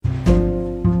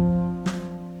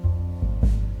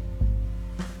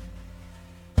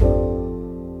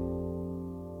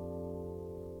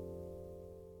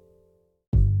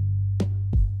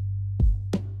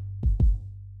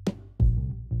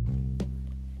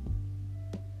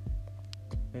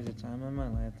There's a time in my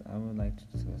life that I would like to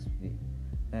discuss with you.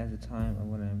 That is the time of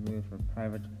when I moved from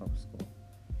private to public school.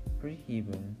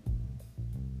 Pre-Hebron,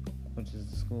 which is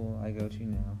the school I go to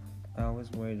now, I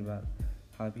always worried about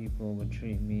how people would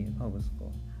treat me in public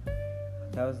school.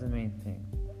 That was the main thing.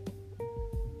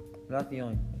 Not the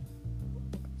only thing.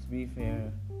 To be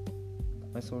fair,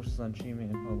 my sources on treatment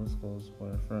in public schools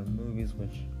were from movies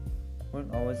which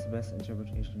weren't always the best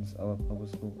interpretations of what public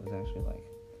school was actually like.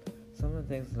 Some of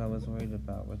the things that I was worried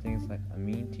about were things like a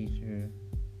mean teacher,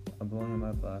 a blowing on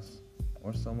my bus,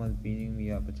 or someone beating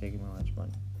me up for taking my lunch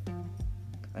money.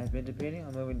 I had been debating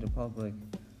on moving to public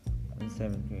in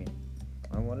 7th grade.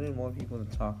 I wanted more people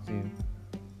to talk to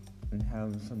and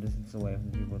have some distance away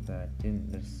from the people that I didn't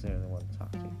necessarily want to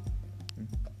talk to.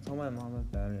 I told my mom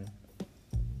about it,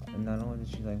 and not only did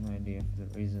she like my idea for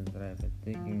the reason that I had been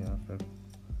thinking of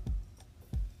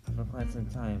for quite some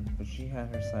time, but she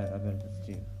had her side of benefits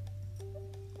too.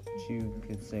 You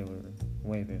could say were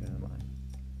way bigger than mine.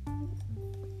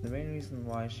 The main reason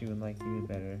why she would like you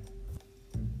better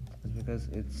is because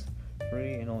it's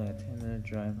free and only a 10-minute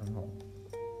drive from home,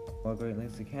 while Great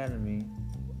Lakes Academy,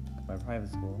 my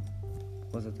private school,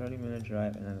 was a 30-minute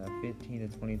drive and a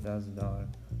 $15,000 to $20,000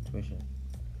 tuition.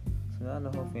 So now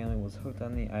the whole family was hooked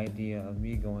on the idea of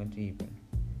me going to Hebron.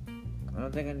 I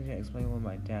don't think I need to explain what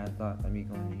my dad thought of me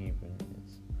going to Hebron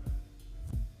is.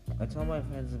 I told my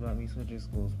friends about me switching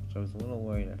schools, which I was a little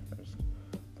worried at first,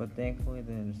 but thankfully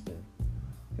they understood.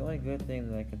 The only good thing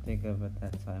that I could think of at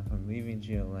that time from leaving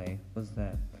GLA was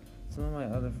that some of my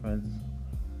other friends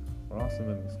were also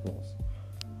moving schools,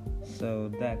 so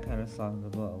that kind of softened the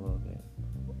blow a little bit.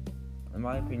 In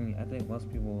my opinion, I think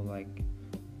most people would like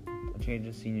a change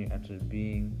of senior after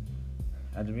being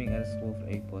out of school for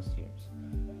 8+ years.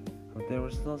 But there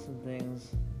were still some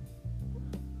things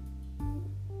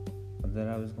that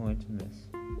I was going to miss,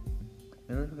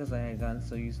 mainly because I had gotten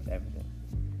so used to everything.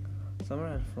 Summer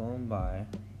had flown by,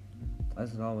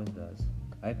 as it always does.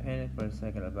 I panicked for a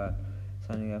second about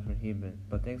signing up for Hebron,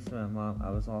 but thanks to my mom, I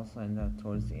was all signed up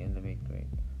towards the end of 8th grade.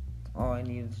 All I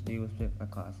needed to do was pick my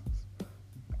classes.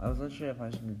 I was unsure if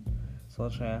I should still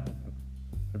try out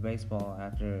for baseball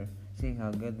after seeing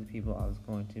how good the people I was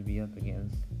going to be up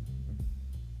against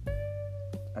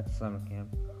at the summer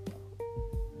camp,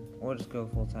 or just go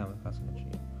full-time with cross country.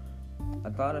 I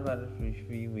thought about it for a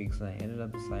few weeks and I ended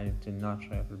up deciding to not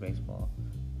try out for baseball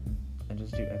and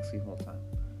just do XC full-time.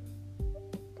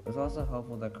 It was also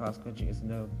helpful that cross country is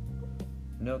a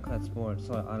no-cut sport,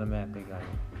 so I automatically got it.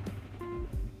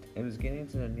 It was getting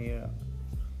to the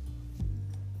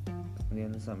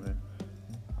end of summer.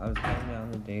 I was counting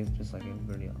down the days just like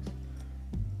everybody else.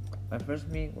 My first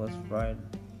meet was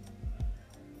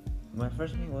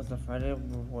the Friday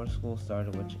before school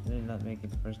started, which ended up making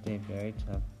the first day very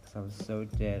tough because I was so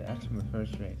dead after my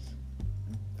first race.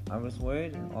 I was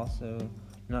worried and also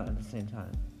not at the same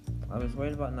time. I was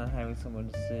worried about not having someone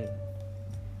to sit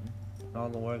and all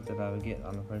the work that I would get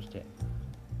on the first day.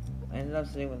 I ended up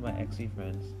sitting with my XC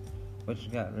friends, which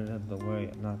got rid of the worry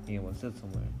of not being able to sit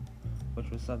somewhere, which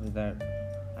was something that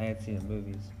I had seen in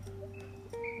movies.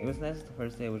 It was nice the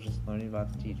first day was just learning about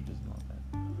the teachers and all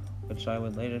that, which I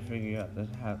would later figure out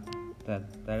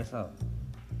that is how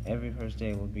every first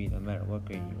day will be no matter what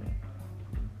grade you're in.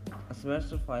 A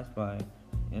semester flies by,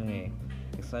 and an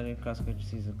exciting cross-country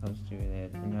season comes to an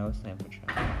end, and now it's time for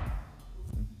track.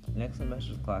 Next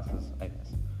semester's classes, I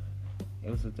guess. It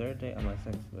was the third day of my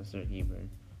second semester at Hebron.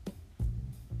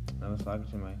 I was talking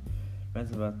to my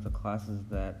friends about the classes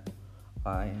that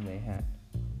I and they had.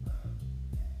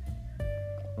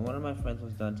 When one of my friends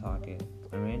was done talking,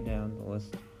 I ran down the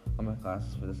list of my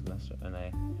classes for the semester, and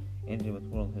I ended with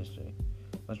world history,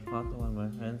 which prompted one of my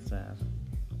friends to ask,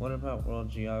 "What about world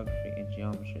geography and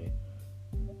geometry?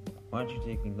 Why aren't you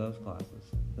taking those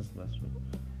classes this semester?"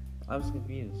 I was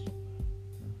confused.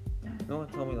 No one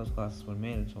told me those classes were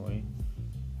mandatory,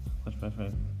 which my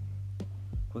friend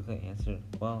quickly answered,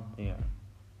 "Well, they are,"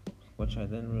 which I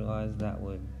then realized that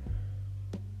would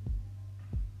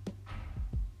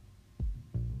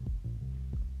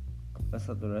mess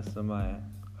up the rest of my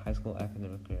high school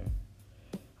academic career.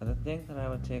 And the thing that I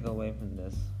would take away from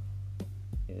this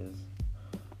is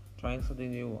trying something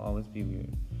new will always be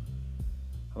weird.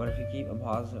 But if you keep a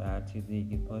positive attitude, then you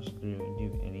can push through and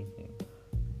do anything.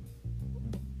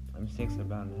 Mistakes are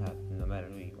bound to happen no matter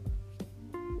who you are.